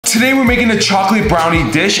Today we're making a chocolate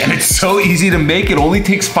brownie dish, and it's so easy to make. It only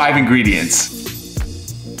takes 5 ingredients.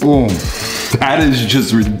 Boom. That is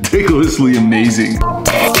just ridiculously amazing.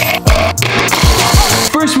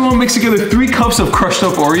 First, we want to mix together 3 cups of crushed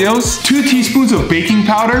up Oreos, 2 teaspoons of baking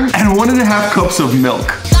powder, and 1.5 cups of milk.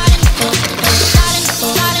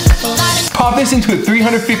 Pop this into a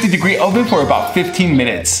 350-degree oven for about 15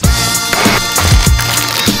 minutes.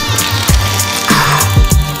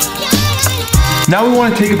 Now we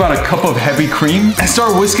want to take about a cup of heavy cream and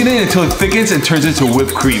start whisking it until it thickens and turns into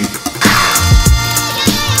whipped cream.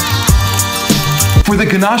 For the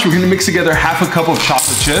ganache, we're going to mix together half a cup of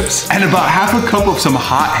chocolate chips and about half a cup of some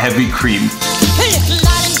hot, heavy cream.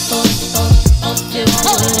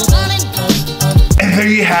 And there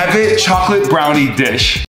you have it, chocolate brownie dish.